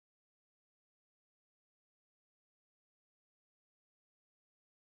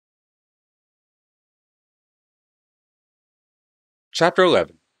Chapter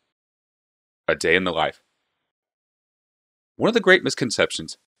 11. A Day in the Life. One of the great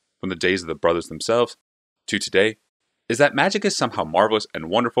misconceptions, from the days of the brothers themselves to today, is that magic is somehow marvelous and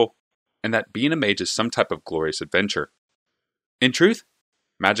wonderful, and that being a mage is some type of glorious adventure. In truth,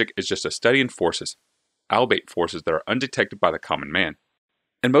 magic is just a study in forces, albeit forces that are undetected by the common man.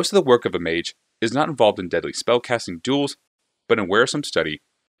 And most of the work of a mage is not involved in deadly spellcasting duels, but in wearisome study,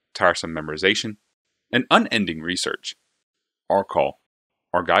 tiresome memorization, and unending research. Arkal,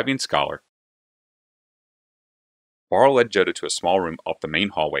 Argivian scholar. Barl led Joda to a small room off the main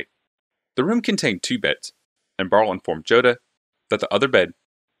hallway. The room contained 2 beds, and Barl informed Joda that the other bed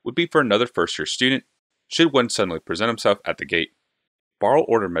would be for another first-year student should one suddenly present himself at the gate. Barl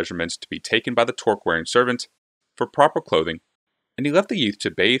ordered measurements to be taken by the torque-wearing servants for proper clothing, and he left the youth to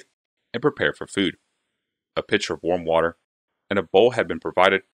bathe and prepare for food. A pitcher of warm water and a bowl had been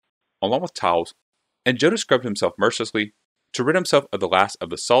provided, along with towels, and Joda scrubbed himself mercilessly to rid himself of the last of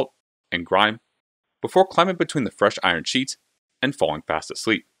the salt and grime before climbing between the fresh iron sheets and falling fast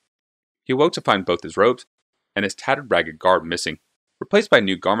asleep. He awoke to find both his robes and his tattered ragged garb missing, replaced by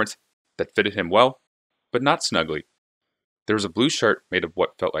new garments that fitted him well, but not snugly. There was a blue shirt made of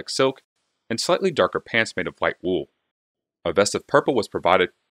what felt like silk, and slightly darker pants made of light wool. A vest of purple was provided,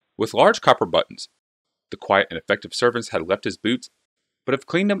 with large copper buttons. The quiet and effective servants had left his boots, but have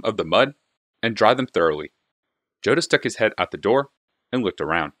cleaned them of the mud and dried them thoroughly. Joda stuck his head out the door and looked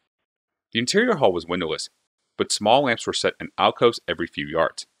around. The interior hall was windowless, but small lamps were set in alcoves every few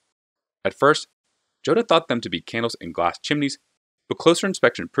yards. At first, Joda thought them to be candles in glass chimneys, but closer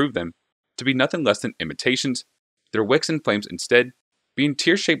inspection proved them to be nothing less than imitations, their wicks and flames instead being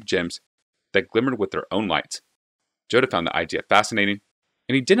tear-shaped gems that glimmered with their own lights. Joda found the idea fascinating,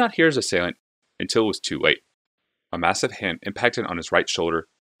 and he did not hear his assailant until it was too late. A massive hand impacted on his right shoulder,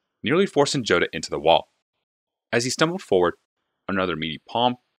 nearly forcing Joda into the wall. As he stumbled forward, another meaty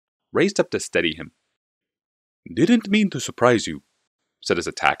palm raised up to steady him. "Didn't mean to surprise you," said his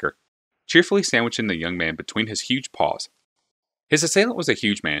attacker, cheerfully sandwiching the young man between his huge paws. His assailant was a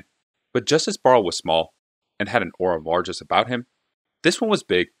huge man, but just as Barl was small and had an aura of largeness about him, this one was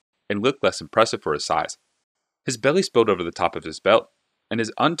big and looked less impressive for his size. His belly spilled over the top of his belt, and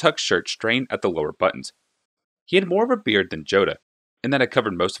his untucked shirt strained at the lower buttons. He had more of a beard than Joda, in that it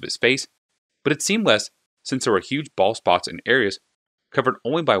covered most of his face, but it seemed less since there were huge bald spots in areas covered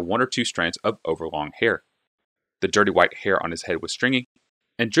only by 1 or 2 strands of overlong hair. The dirty white hair on his head was stringy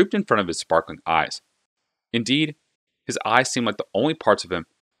and drooped in front of his sparkling eyes. Indeed, his eyes seemed like the only parts of him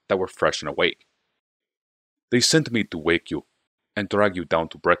that were fresh and awake. "They sent me to wake you and drag you down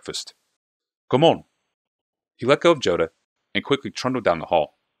to breakfast. Come on." He let go of Joda and quickly trundled down the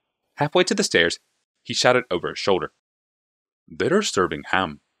hall. Halfway to the stairs, he shouted over his shoulder, "They're serving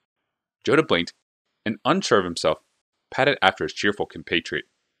ham." Joda blinked and, unsure of himself, padded after his cheerful compatriot.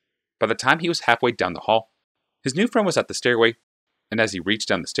 By the time he was halfway down the hall, his new friend was at the stairway, and as he reached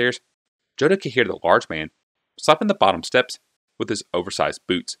down the stairs, Joda could hear the large man slapping the bottom steps with his oversized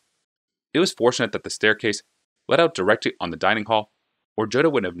boots. It was fortunate that the staircase led out directly on the dining hall, or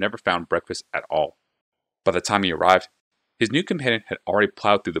Joda would have never found breakfast at all. By the time he arrived, his new companion had already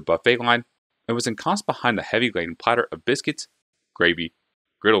plowed through the buffet line and was ensconced behind the heavy-laden platter of biscuits, gravy,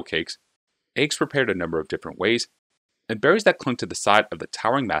 griddle cakes, eggs prepared a number of different ways, and berries that clung to the side of the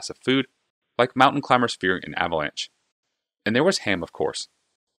towering mass of food like mountain climbers fearing an avalanche. And there was ham, of course.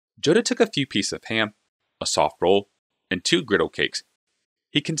 Joda took a few pieces of ham, a soft roll, and 2 griddle cakes.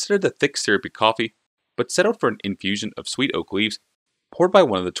 He considered the thick syrupy coffee, but settled for an infusion of sweet oak leaves poured by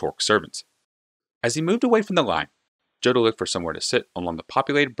one of the Torque servants. As he moved away from the line, Joda looked for somewhere to sit along the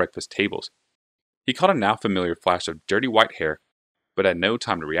populated breakfast tables. He caught a now familiar flash of dirty white hair, but had no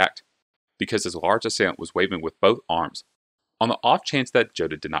time to react, because his large assailant was waving with both arms, on the off chance that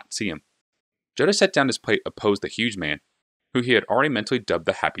Joda did not see him. Joda set down his plate opposed the huge man, who he had already mentally dubbed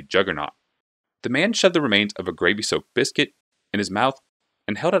the Happy Juggernaut. The man shoved the remains of a gravy-soaked biscuit in his mouth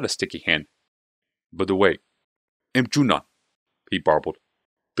and held out a sticky hand. "By the way, Junan," he barbled,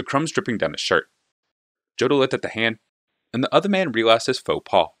 the crumbs dripping down his shirt. Joda looked at the hand, and the other man realized his faux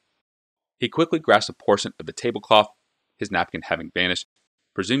pas. He quickly grasped a portion of the tablecloth, his napkin having vanished,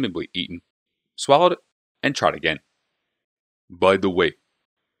 presumably eaten, swallowed it, and tried again. "By the way,"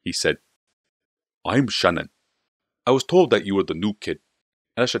 he said, "I'm Shannon. I was told that you were the new kid,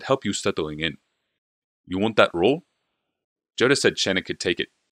 and I should help you settling in. You want that role?" Joda said Shannon could take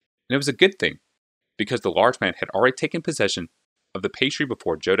it, and it was a good thing, because the large man had already taken possession of the pastry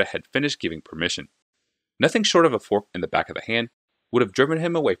before Joda had finished giving permission. Nothing short of a fork in the back of the hand would have driven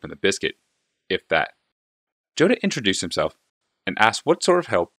him away from the biscuit, if that. Joda introduced himself and asked what sort of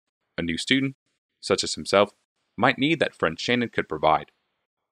help a new student, such as himself, might need that friend Shannon could provide.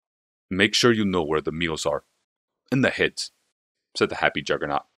 "Make sure you know where the meals are. In the heads," said the happy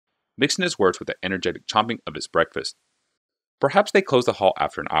Juggernaut, mixing his words with the energetic chomping of his breakfast. Perhaps they closed the hall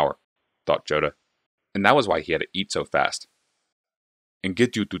after an hour, thought Joda, and that was why he had to eat so fast. "And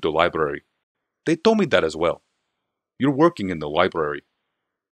get you to the library. They told me that as well. You're working in the library."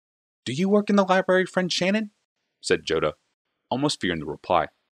 "Do you work in the library, friend Shannon?" said Joda, almost fearing the reply.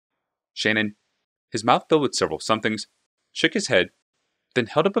 Shannon, his mouth filled with several somethings, shook his head, then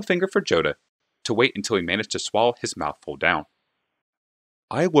held up a finger for Joda to wait until he managed to swallow his mouthful down.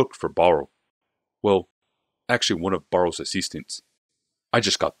 "I work for Barrow. Well, actually one of Barrow's assistants. I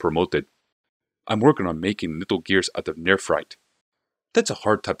just got promoted. I'm working on making little gears out of nephrite. That's a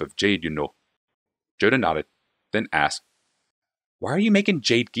hard type of jade, you know." Joda nodded, then asked, "Why are you making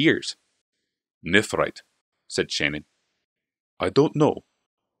jade gears?" "Nephrite," said Shannon. "I don't know,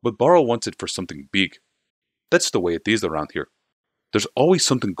 but Barrow wants it for something big. That's the way it is around here. There's always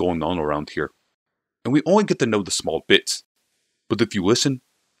something going on around here, and we only get to know the small bits. But if you listen,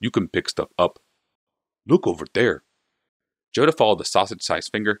 you can pick stuff up. Look over there." Joda followed the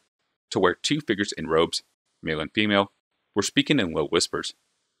sausage-sized finger to where two figures in robes, male and female, were speaking in low whispers.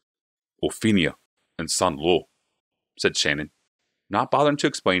 "Ophinia and San Lo," said Shannon, not bothering to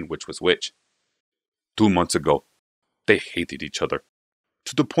explain which was which. 2 months ago, they hated each other,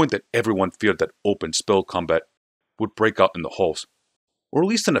 to the point that everyone feared that open spell combat would break out in the halls, or at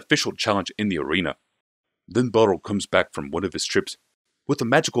least an official challenge in the arena. Then Barrow comes back from one of his trips with a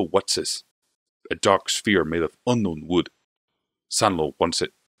magical whatsis, a dark sphere made of unknown wood. Sanlo wants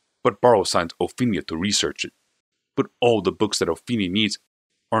it, but Barrow assigns Ophinia to research it. But all the books that Ophinia needs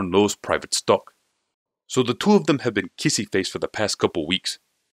are in Lo's private stock. So the two of them have been kissy-faced for the past couple weeks,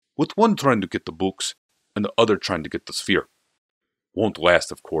 with one trying to get the books and the other trying to get the sphere. Won't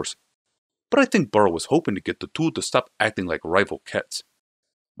last, of course, but I think Barrow was hoping to get the two to stop acting like rival cats.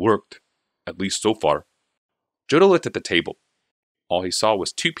 Worked, at least so far. Joda looked at the table. All he saw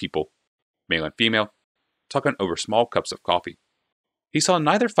was two people, male and female, talking over small cups of coffee. He saw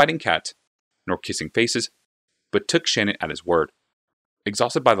neither fighting cats nor kissing faces, but took Shannon at his word.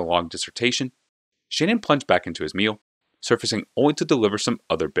 Exhausted by the long dissertation, Shannon plunged back into his meal, surfacing only to deliver some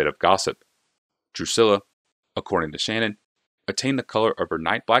other bit of gossip. Drusilla, according to Shannon, attained the color of her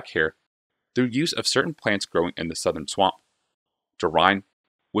night black hair through use of certain plants growing in the southern swamp. Jarine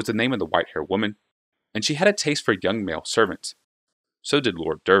was the name of the white-haired woman, and she had a taste for young male servants. So did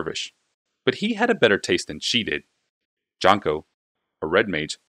Lord Dervish, but he had a better taste than she did. Jonko, a red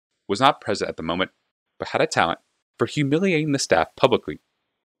mage, was not present at the moment, but had a talent for humiliating the staff publicly.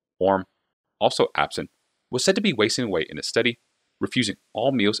 Orm, also absent, was said to be wasting away in a study, refusing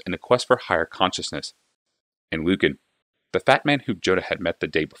all meals in a quest for higher consciousness. And Lucan, the fat man who Joda had met the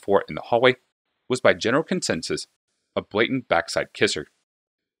day before in the hallway, was by general consensus a blatant backside kisser.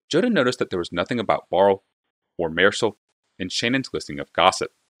 Joda noticed that there was nothing about Barrow or Marisol in Shannon's listing of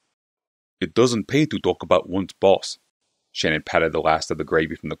gossip. "It doesn't pay to talk about one's boss." Shannon patted the last of the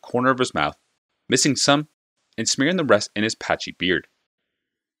gravy from the corner of his mouth, missing some and smearing the rest in his patchy beard.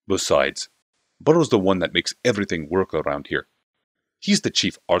 "Besides, Barrow's the one that makes everything work around here. He's the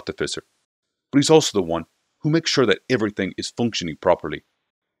chief artificer, but he's also the one who makes sure that everything is functioning properly.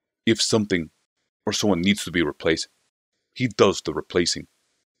 If something or someone needs to be replaced, he does the replacing.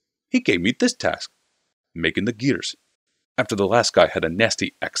 He gave me this task, making the gears, after the last guy had a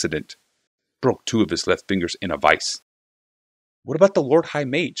nasty accident. Broke 2 of his left fingers in a vice." "What about the Lord High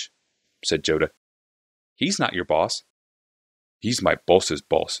Mage?" said Joda. "He's not your boss." "He's my boss's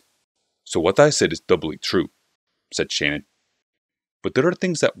boss, so what I said is doubly true," said Shannon. "But there are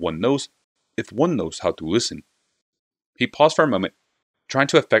things that one knows if one knows how to listen." He paused for a moment, trying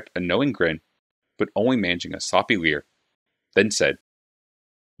to affect a knowing grin, but only managing a soppy leer, then said,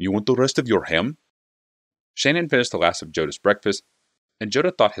 "You want the rest of your ham?" Shannon finished the last of Joda's breakfast, and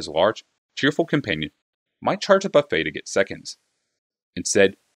Joda thought his large, cheerful companion might charge the buffet to get seconds.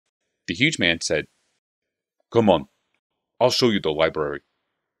 Instead, the huge man said, "Come on, I'll show you the library.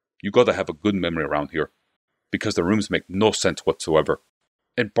 You gotta have a good memory around here, because the rooms make no sense whatsoever,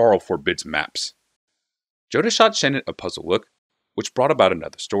 and Barrow forbids maps." Joda shot Shannon a puzzled look, which brought about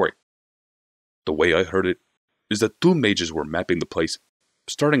another story. "The way I heard it is that 2 mages were mapping the place,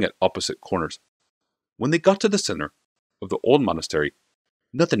 starting at opposite corners. When they got to the center of the old monastery,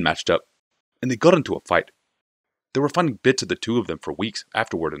 nothing matched up, and they got into a fight. They were finding bits of the 2 of them for weeks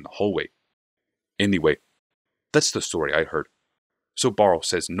afterward in the hallway. Anyway, that's the story I heard. So Barrow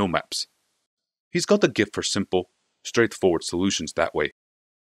says no maps. He's got the gift for simple, straightforward solutions that way.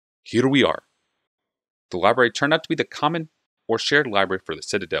 Here we are." The library turned out to be the common or shared library for the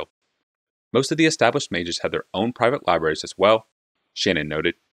Citadel. Most of the established mages had their own private libraries as well, Shannon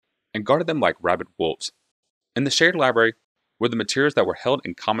noted, and guarded them like rabid wolves. In the shared library were the materials that were held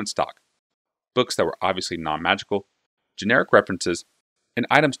in common stock, books that were obviously non-magical, generic references, and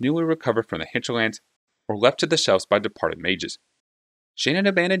items newly recovered from the hinterlands or left to the shelves by departed mages. Shannon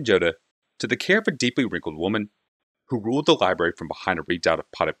abandoned Joda to the care of a deeply wrinkled woman who ruled the library from behind a redoubt of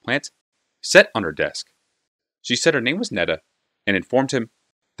potted plants set on her desk. She said her name was Netta and informed him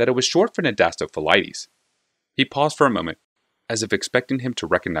that it was short for Nadastophilides. He paused for a moment, as if expecting him to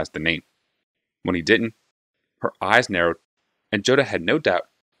recognize the name. When he didn't, her eyes narrowed, and Joda had no doubt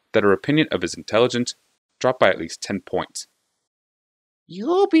that her opinion of his intelligence dropped by at least 10 points.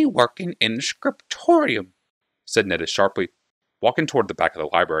 "You'll be working in the scriptorium," said Netta sharply, walking toward the back of the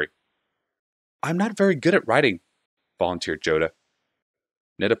library. "I'm not very good at writing," volunteered Joda.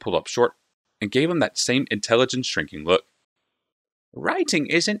 Netta pulled up short and gave him that same intelligence-shrinking look. "Writing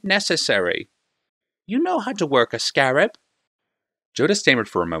isn't necessary. You know how to work a scarab." Joda stammered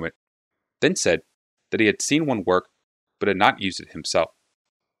for a moment, then said that he had seen one work but had not used it himself.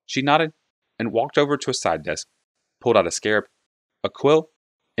 She nodded and walked over to a side desk, pulled out a scarab, a quill,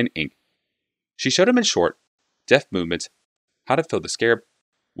 and ink. She showed him in short, deft movements how to fill the scarab,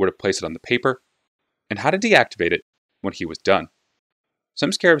 where to place it on the paper, and how to deactivate it when he was done.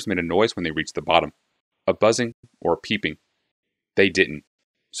 Some scarabs made a noise when they reached the bottom, a buzzing or a peeping. They didn't,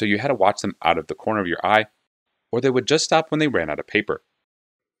 so you had to watch them out of the corner of your eye, or they would just stop when they ran out of paper.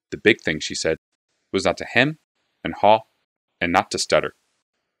 The big thing, she said, was not to hem and haw, and not to stutter.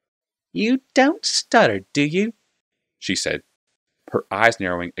 "You don't stutter, do you?" she said, her eyes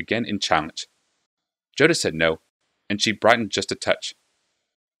narrowing again in challenge. Joda said no, and she brightened just a touch.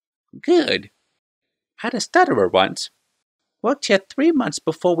 "Good. Had a stutterer once. Worked here 3 months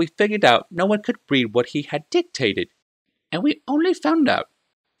before we figured out no one could read what he had dictated, and we only found out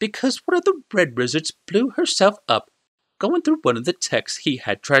because one of the red wizards blew herself up going through one of the texts he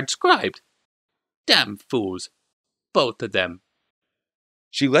had transcribed. Damn fools, both of them."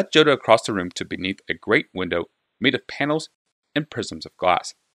 She led Joda across the room to beneath a great window made of panels and prisms of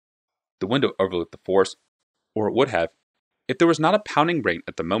glass. The window overlooked the forest, or it would have, if there was not a pounding rain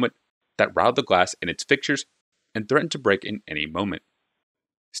at the moment that riled the glass in its fixtures and threatened to break in any moment.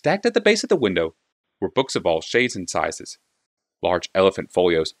 Stacked at the base of the window were books of all shades and sizes, large elephant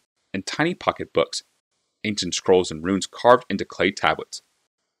folios and tiny pocket books, ancient scrolls and runes carved into clay tablets.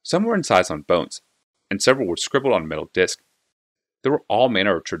 Some were incised on bones, and several were scribbled on metal disc. There were all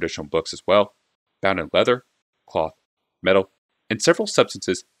manner of traditional books as well, bound in leather, cloth, metal, and several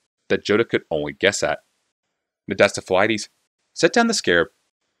substances that Joda could only guess at. Nadastophilides set down the scarab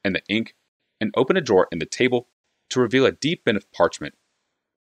and the ink and opened a drawer in the table to reveal a deep bin of parchment.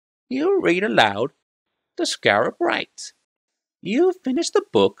 "You read aloud. The scarab writes. You finish the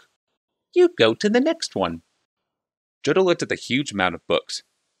book. You go to the next one." Joda looked at the huge mound of books.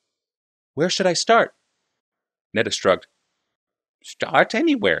 "Where should I start?" Netta shrugged. "Start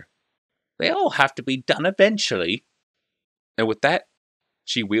anywhere. They all have to be done eventually." And with that,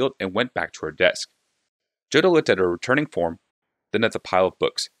 she wheeled and went back to her desk. Joda looked at her returning form, then at the pile of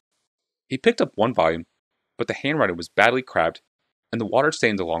books. He picked up one volume, but the handwriting was badly crabbed, and the water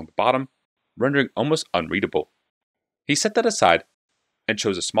stains along the bottom, rendering almost unreadable. He set that aside and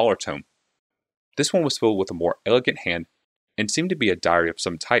chose a smaller tome. This one was filled with a more elegant hand and seemed to be a diary of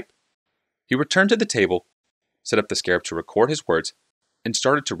some type. He returned to the table, set up the scarab to record his words, and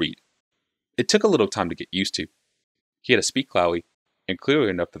started to read. It took a little time to get used to. He had to speak loudly and clearly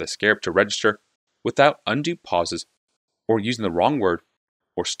enough for the scarab to register without undue pauses or using the wrong word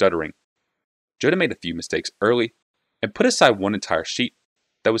or stuttering. Joda made a few mistakes early and put aside one entire sheet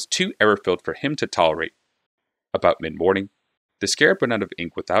that was too error-filled for him to tolerate. About mid-morning, the scarab ran out of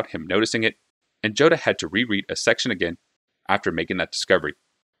ink without him noticing it, and Joda had to reread a section again after making that discovery.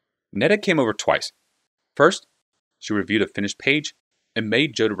 Netta came over twice. First, she reviewed a finished page and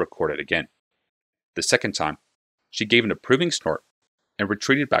made Joda record it again. The second time, she gave an approving snort and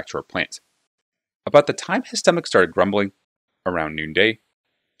retreated back to her plants. About the time his stomach started grumbling, around noonday,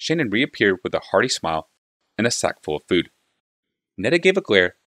 Shannon reappeared with a hearty smile and a sack full of food. Netta gave a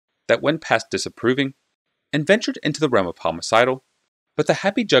glare that went past disapproving and ventured into the realm of homicidal, but the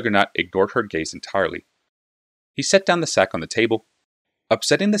happy juggernaut ignored her gaze entirely. He set down the sack on the table,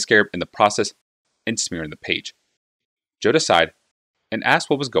 upsetting the scarab in the process and smearing the page. Joda sighed and asked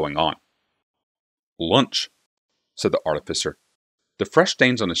what was going on. "Lunch," said the artificer, the fresh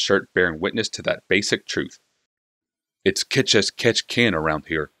stains on his shirt bearing witness to that basic truth. "It's kitch as catch can around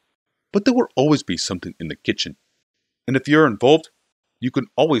here, but there will always be something in the kitchen, and if you're involved, you can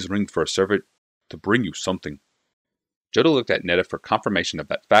always ring for a servant to bring you something." Joda looked at Netta for confirmation of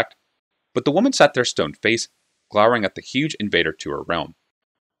that fact, But the woman sat there stone-faced, glowering at the huge invader to her realm.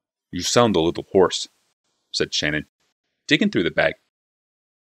 "You sound a little hoarse," said Shannon, digging through the bag.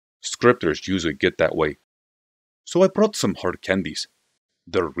 "Scripters usually get that way. So I brought some hard candies.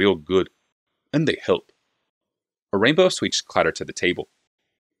 They're real good, and they help." A rainbow of sweets clattered to the table.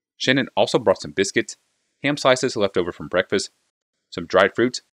 Shannon also brought some biscuits, ham slices left over from breakfast, some dried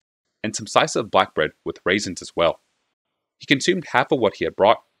fruits, and some slices of black bread with raisins as well. He consumed half of what he had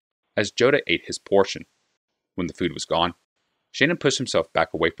brought, as Joda ate his portion. When the food was gone, Shannon pushed himself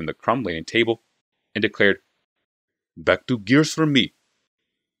back away from the crumb-laden table and declared, "Back 2 gears for me.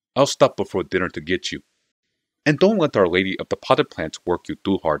 I'll stop before dinner to get you. And don't let Our Lady of the Potted Plants work you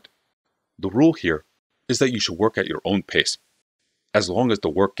too hard. The rule here is that you should work at your own pace, as long as the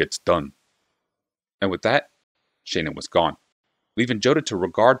work gets done." And with that, Shannon was gone, leaving Joda to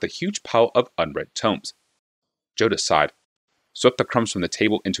regard the huge pile of unread tomes. Joda sighed, swept the crumbs from the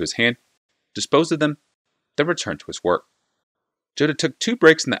table into his hand, disposed of them, then returned to his work. Joda took 2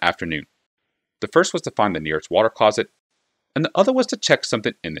 breaks in the afternoon. The first was to find the nearest water closet, and the other was to check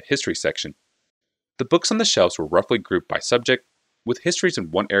something in the history section. The books on the shelves were roughly grouped by subject, with histories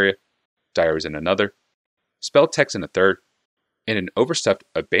in one area, diaries in another, spell text in a third, and an overstuffed,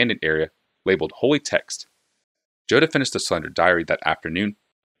 abandoned area labeled Holy Text. Joda finished the slender diary that afternoon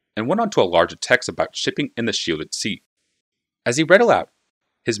and went on to a larger text about shipping in the shielded sea. As he read aloud,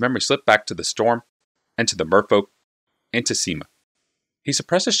 his memory slipped back to the storm, and to the merfolk, and to Seema. He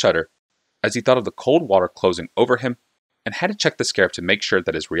suppressed a shudder as he thought of the cold water closing over him and had to check the scarab to make sure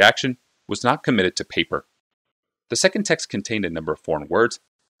that his reaction was not committed to paper. The second text contained a number of foreign words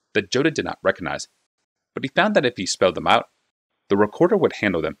that Joda did not recognize, but he found that if he spelled them out, the recorder would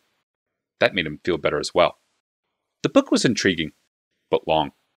handle them. That made him feel better as well. The book was intriguing, but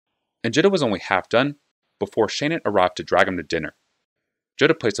long, and Joda was only half done before Shannon arrived to drag him to dinner.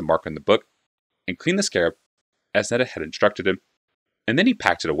 Joda placed a mark in the book and cleaned the scarab as Netta had instructed him, and then he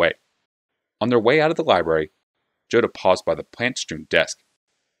packed it away. On their way out of the library, Joda paused by the plant-strewn desk.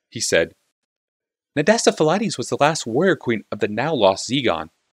 He said, "Nadasta Philides was the last warrior queen of the now-lost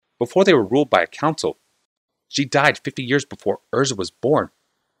Zegon, before they were ruled by a council. She died 50 years before Urza was born,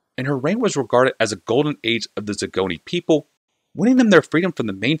 and her reign was regarded as a golden age of the Zagoni people, winning them their freedom from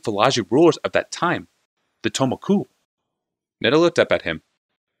the main Philaji rulers of that time, the Tomoku." Netta looked up at him,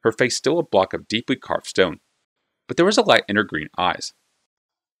 her face still a block of deeply carved stone, but there was a light in her green eyes.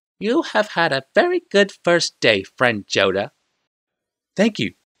 "You have had a very good first day, friend Joda." "Thank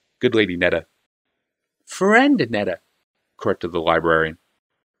you, good Lady Netta." "Friend Netta," corrected the librarian.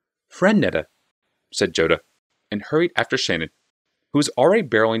 "Friend Netta," said Joda, and hurried after Shannon, who was already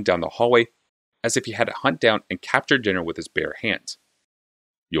barreling down the hallway as if he had to hunt down and capture dinner with his bare hands.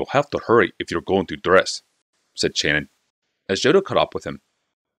 "You'll have to hurry if you're going to dress," said Shannon, as Joda caught up with him.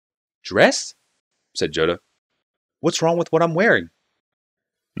 "Dress?" said Joda. "What's wrong with what I'm wearing?"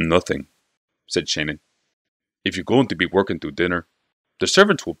 "Nothing," said Shannon. "If you're going to be working through dinner, the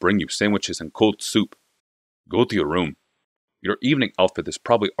servants will bring you sandwiches and cold soup. Go to your room. Your evening outfit is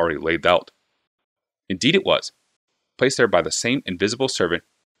probably already laid out." Indeed it was, placed there by the same invisible servant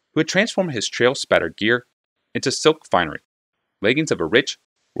who had transformed his trail-spattered gear into silk finery, leggings of a rich,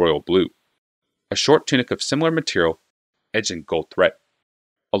 royal blue, a short tunic of similar material edged in gold thread,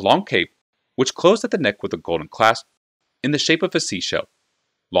 a long cape which closed at the neck with a golden clasp in the shape of a seashell,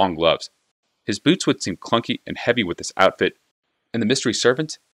 long gloves. His boots would seem clunky and heavy with this outfit, and the mystery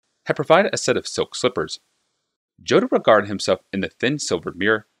servant had provided a set of silk slippers. Joda regarded himself in the thin silver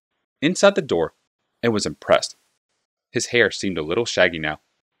mirror inside the door and was impressed. His hair seemed a little shaggy now,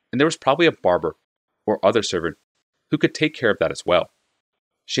 and there was probably a barber or other servant who could take care of that as well.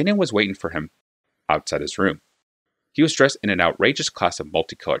 Shannon was waiting for him outside his room. He was dressed in an outrageous class of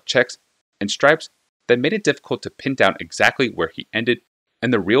multicolored checks and stripes that made it difficult to pin down exactly where he ended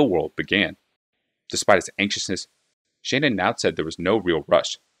and the real world began. Despite his anxiousness, Shannon now said there was no real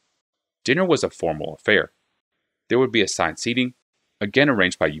rush. Dinner was a formal affair. There would be assigned seating, again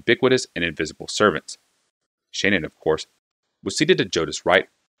arranged by ubiquitous and invisible servants. Shannon, of course, was seated to Joda's right,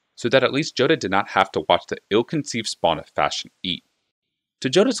 so that at least Joda did not have to watch the ill-conceived spawn of fashion eat. To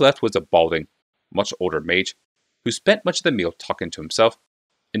Joda's left was a balding, much older mage, who spent much of the meal talking to himself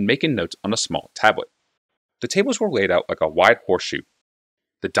and making notes on a small tablet. The tables were laid out like a wide horseshoe.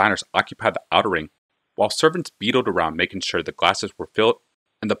 The diners occupied the outer ring, while servants beetled around making sure the glasses were filled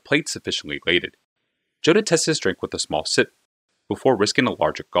and the plates sufficiently laded. Joda tested his drink with a small sip, before risking a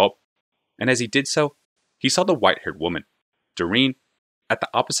larger gulp, and as he did so, he saw the white-haired woman, Doreen, at the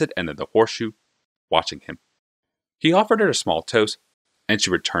opposite end of the horseshoe, watching him. He offered her a small toast, and she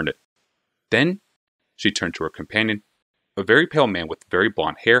returned it. Then, she turned to her companion, a very pale man with very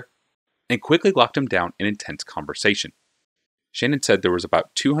blonde hair, and quickly locked him down in intense conversation. Shannon said there was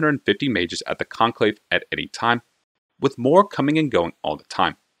about 250 mages at the conclave at any time, with more coming and going all the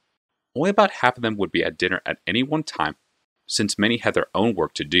time. Only about half of them would be at dinner at any one time, since many had their own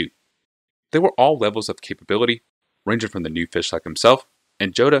work to do. They were all levels of capability, ranging from the new fish like himself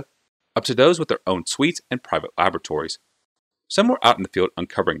and Joda, up to those with their own suites and private laboratories. Some were out in the field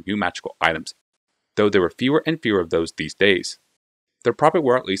uncovering new magical items, though there were fewer and fewer of those these days. There probably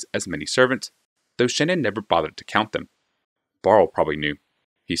were at least as many servants, though Shannon never bothered to count them. Barl probably knew,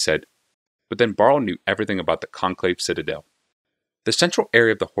 he said, but then Barl knew everything about the conclave citadel. The central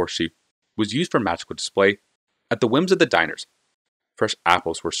area of the horseshoe was used for magical display at the whims of the diners. Fresh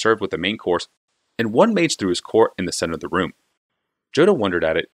apples were served with the main course, and one mage threw his core in the center of the room. Joda wondered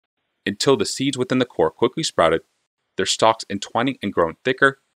at it until the seeds within the core quickly sprouted, their stalks entwining and growing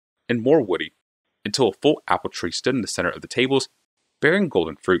thicker and more woody, until a full apple tree stood in the center of the tables, bearing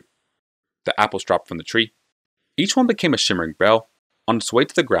golden fruit. The apples dropped from the tree. Each one became a shimmering bell on its way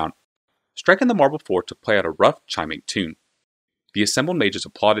to the ground, striking the marble floor to play out a rough, chiming tune. The assembled mages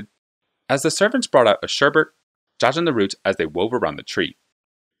applauded as the servants brought out a sherbet, dodging the roots as they wove around the tree.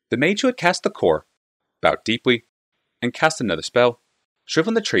 The mage who had cast the core bowed deeply and cast another spell,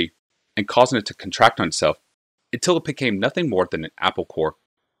 shriveling the tree and causing it to contract on itself until it became nothing more than an apple core,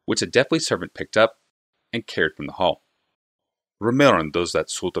 which a deftly servant picked up and carried from the hall. "Remeron does that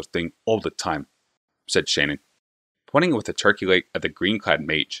sort of thing all the time," said Shannon, pointing with a turkey leg at the green-clad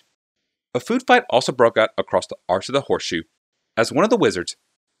mage. A food fight also broke out across the arch of the horseshoe as one of the wizards,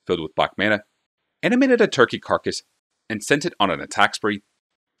 filled with black mana, animated a turkey carcass and sent it on an attack spree,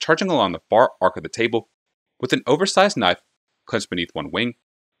 charging along the far arc of the table with an oversized knife clenched beneath one wing,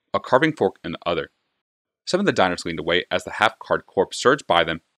 a carving fork in the other. Some of the diners leaned away as the half-carved corpse surged by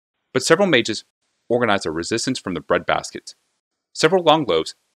them, but several mages organized a resistance from the bread baskets. Several long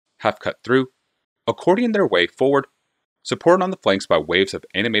loaves, half cut through, accordioned their way forward, supported on the flanks by waves of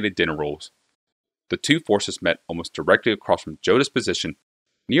animated dinner rolls. The two forces met almost directly across from Joda's position,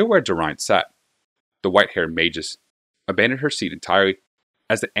 near where Dorian sat. The white-haired mages abandoned her seat entirely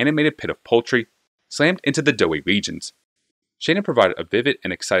as the animated pit of poultry slammed into the doughy legions. Shannon provided a vivid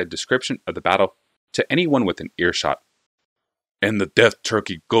and excited description of the battle to anyone within earshot. "And the death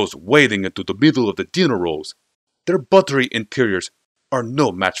turkey goes wading into the middle of the dinner rolls. Their buttery interiors are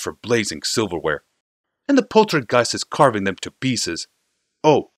no match for blazing silverware. And the poltergeist is carving them to pieces.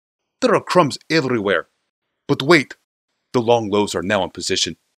 Oh, there are crumbs everywhere. But wait, the long loaves are now in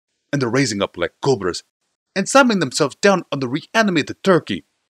position, and they're raising up like cobras, and slamming themselves down on the reanimated turkey.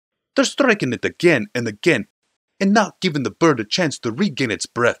 They're striking it again and again, and not giving the bird a chance to regain its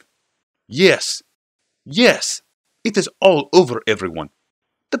breath. Yes, yes, it is all over everyone.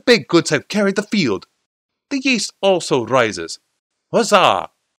 The baked goods have carried the field. The yeast also rises.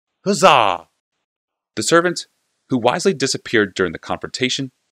 Huzzah! Huzzah!" The servants, who wisely disappeared during the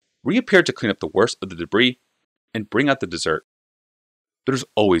confrontation, reappeared to clean up the worst of the debris and bring out the dessert. "There's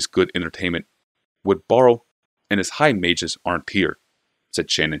always good entertainment. Would Barl and his high mages aren't here,"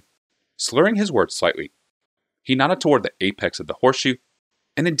 said Shannon, slurring his words slightly. He nodded toward the apex of the horseshoe,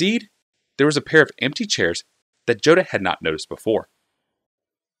 and indeed, there was a pair of empty chairs that Joda had not noticed before.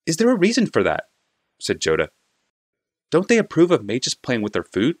 "Is there a reason for that?" said Joda. "Don't they approve of mages playing with their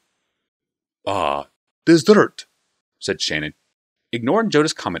food?" "Ah, dessert," said Shannon, ignoring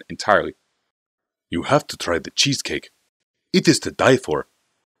Joda's comment entirely. "You have to try the cheesecake. It is to die for."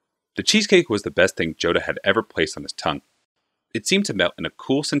 The cheesecake was the best thing Joda had ever placed on his tongue. It seemed to melt in a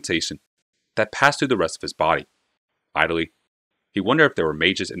cool sensation that passed through the rest of his body. Idly, he wondered if there were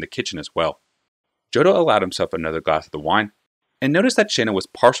mages in the kitchen as well. Joda allowed himself another glass of the wine, and noticed that Shannon was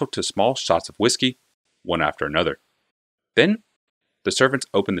partial to small shots of whiskey, one after another. Then, the servants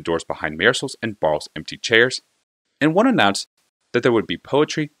opened the doors behind Marisol's and Barl's empty chairs, and one announced that there would be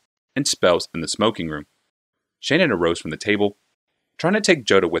poetry and spells in the smoking room. Shannon arose from the table, trying to take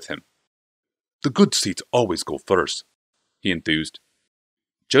Joda with him. "The good seats always go first," he enthused.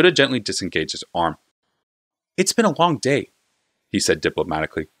 Joda gently disengaged his arm. "It's been a long day," he said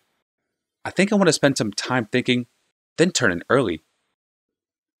diplomatically. "I think I want to spend some time thinking, then turn in early."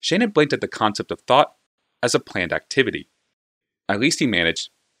 Shannon blinked at the concept of thought as a planned activity. At least he managed,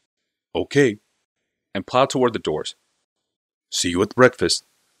 "Okay," and plowed toward the doors. "See you at breakfast,"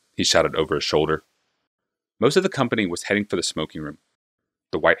 he shouted over his shoulder. Most of the company was heading for the smoking room.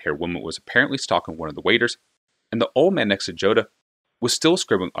 The white-haired woman was apparently stalking one of the waiters, and the old man next to Joda was still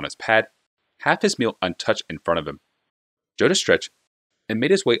scribbling on his pad, half his meal untouched in front of him. Joda stretched and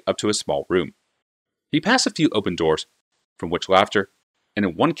made his way up to a small room. He passed a few open doors, from which laughter, and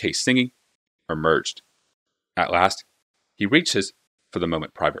in one case singing, emerged. At last, he reached his, for the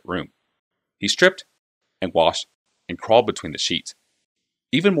moment, private room. He stripped and washed and crawled between the sheets.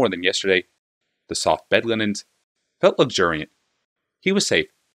 Even more than yesterday, the soft bed linens felt luxuriant. He was safe.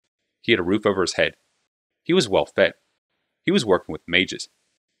 He had a roof over his head. He was well fed. He was working with mages.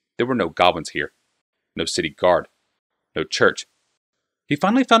 There were no goblins here, no city guard, no church. He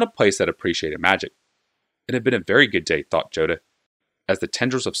finally found a place that appreciated magic. It had been a very good day, thought Joda. As the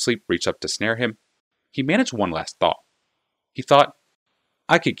tendrils of sleep reached up to snare him, he managed one last thought. He thought,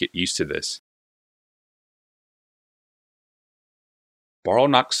 I could get used to this. Barl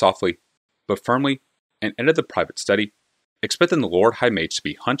knocked softly, but firmly, and entered the private study, expecting the Lord High Mage to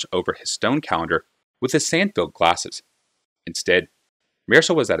be hunched over his stone calendar with his sand-filled glasses. Instead,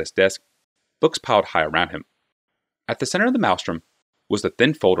 Marisol was at his desk, books piled high around him. At the center of the maelstrom was the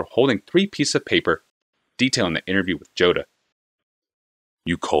thin folder holding 3 pieces of paper detailing the interview with Joda.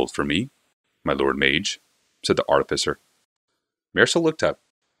 You called for me, my Lord Mage, said the artificer. Marisol looked up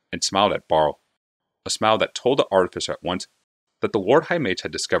and smiled at Barl, a smile that told the artificer at once that the Lord High Mage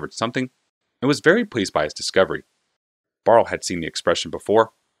had discovered something and was very pleased by his discovery. Barl had seen the expression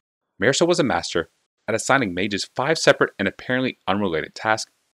before. Marisol was a master at assigning mages 5 separate and apparently unrelated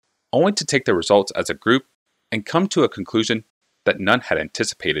tasks, only to take their results as a group and come to a conclusion that none had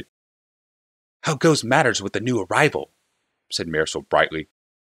anticipated. How goes matters with the new arrival? Said Marisol brightly.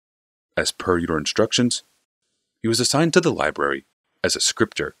 As per your instructions, he was assigned to the library as a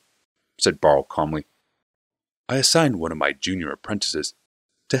scripter, said Barl calmly. I assigned one of my junior apprentices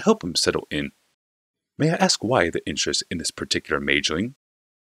to help him settle in. May I ask why the interest in this particular mageling?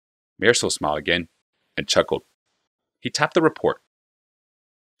 Marisol smiled again and chuckled. He tapped the report.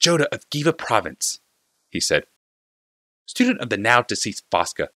 Joda of Giva Province, he said. Student of the now deceased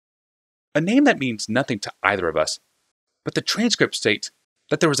Fosca. A name that means nothing to either of us, but the transcript states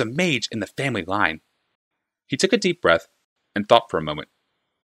that there was a mage in the family line. He took a deep breath and thought for a moment.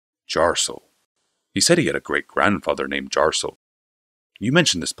 Jarsel. He said he had a great-grandfather named Jarsel. You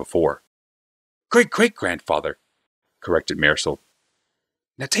mentioned this before. Great-great-grandfather, corrected Marisol.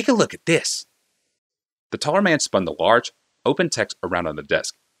 Now take a look at this. The taller man spun the large, open text around on the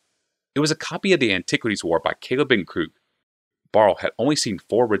desk. It was a copy of the Antiquities War by Caleb and Krug. Barl had only seen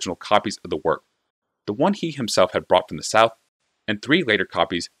 4 original copies of the work, the one he himself had brought from the south, and 3 later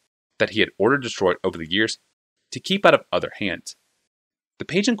copies that he had ordered destroyed over the years to keep out of other hands. The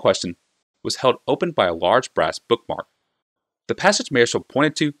page in question was held open by a large brass bookmark. The passage Marisol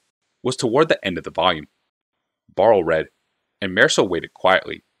pointed to was toward the end of the volume. Barl read, and Marisol waited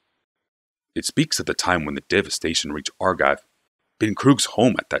quietly. It speaks of the time when the devastation reached Argive, Ben Krug's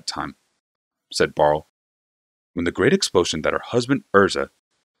home at that time, said Barl. When the great explosion that her husband Urza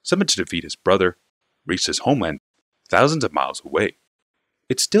summoned to defeat his brother reached his homeland thousands of miles away,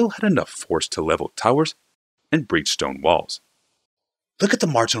 it still had enough force to level towers and breach stone walls. Look at the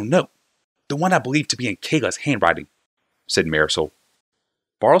marginal note, the one I believe to be in Kayla's handwriting, said Marisol.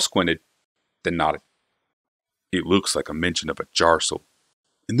 Barl squinted, then nodded. It looks like a mention of a Jarsel,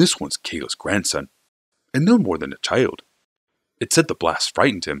 and this one's Kayla's grandson, and no more than a child. It said the blast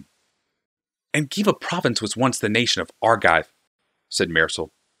frightened him. And Giva Province was once the nation of Argive, said Marisol.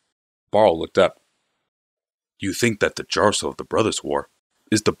 Barl looked up. You think that the Jarsel of the Brothers' War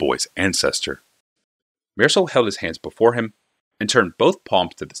is the boy's ancestor. Marisol held his hands before him and turned both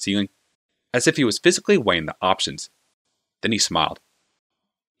palms to the ceiling, as if he was physically weighing the options. Then he smiled.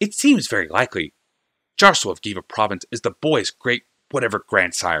 It seems very likely. Jarsel of Giva Province is the boy's great-whatever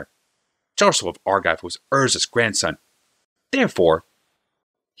grandsire. Jarsel of Argive was Urza's grandson. Therefore,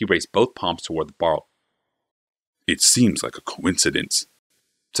 he raised both palms toward the Barl. It seems like a coincidence,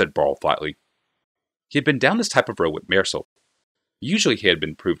 said Barl flatly. He had been down this type of road with Marisol. Usually he had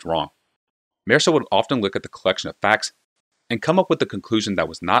been proved wrong. Marisol would often look at the collection of facts and come up with the conclusion that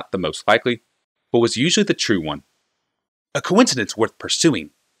was not the most likely, but was usually the true one. A coincidence worth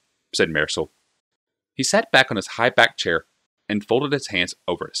pursuing, said Marisol. He sat back on his high-backed chair and folded his hands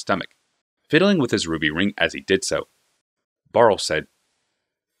over his stomach, fiddling with his ruby ring as he did so. Barl said,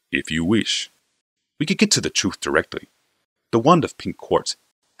 If you wish, we could get to the truth directly. The wand of pink quartz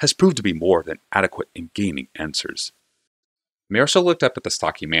has proved to be more than adequate in gaining answers. Marisol looked up at the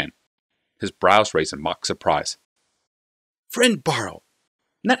stocky man, his brows raised in mock surprise. Friend Barl,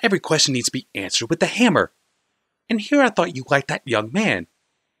 not every question needs to be answered with the hammer. And here I thought you liked that young man.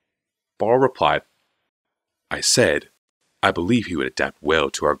 Barl replied, I said, I believe he would adapt well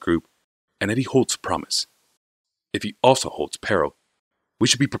to our group, and that he holds promise. If he also holds peril, we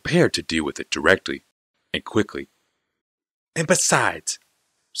should be prepared to deal with it directly and quickly. And besides,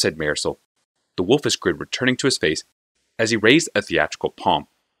 said Marisol, the wolfish grin returning to his face as he raised a theatrical palm.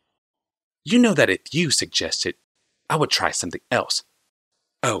 You know that if you suggest it, I would try something else.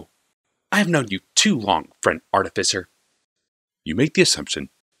 Oh, I have known you too long, friend artificer. You make the assumption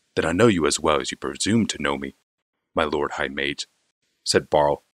that I know you as well as you presume to know me, my lord high mage, said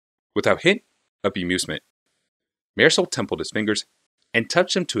Barl, without hint of bemusement. Marisol templed his fingers and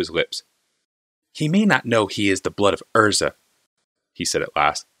touched them to his lips. He may not know he is the blood of Urza, he said at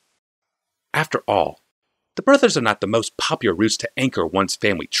last. After all, the brothers are not the most popular roots to anchor one's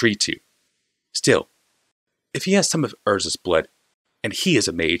family tree to. Still, if he has some of Urza's blood, and he is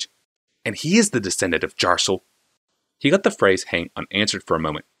a mage, and he is the descendant of Jarsel, he let the phrase hang unanswered for a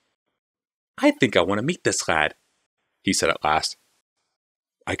moment. I think I want to meet this lad, he said at last.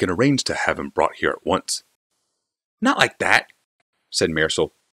 I can arrange to have him brought here at once. Not like that, said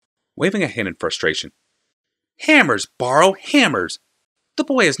Marisol, waving a hand in frustration. Hammers, Barl, hammers! The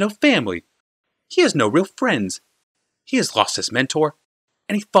boy has no family. He has no real friends. He has lost his mentor,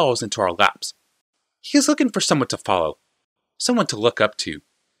 and he falls into our laps. He is looking for someone to follow, someone to look up to.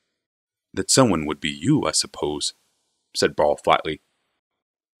 That someone would be you, I suppose, said Barl flatly.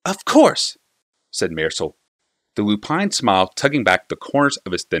 Of course, said Marisol, the lupine smile tugging back the corners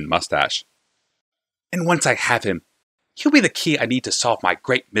of his thin mustache. And once I have him, he'll be the key I need to solve my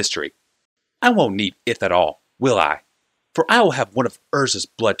great mystery. I won't need if at all, will I? For I will have one of Urza's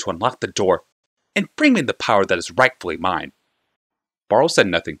blood to unlock the door and bring me the power that is rightfully mine. Barl said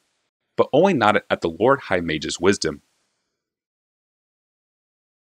nothing, but only nodded at the Lord High Mage's wisdom.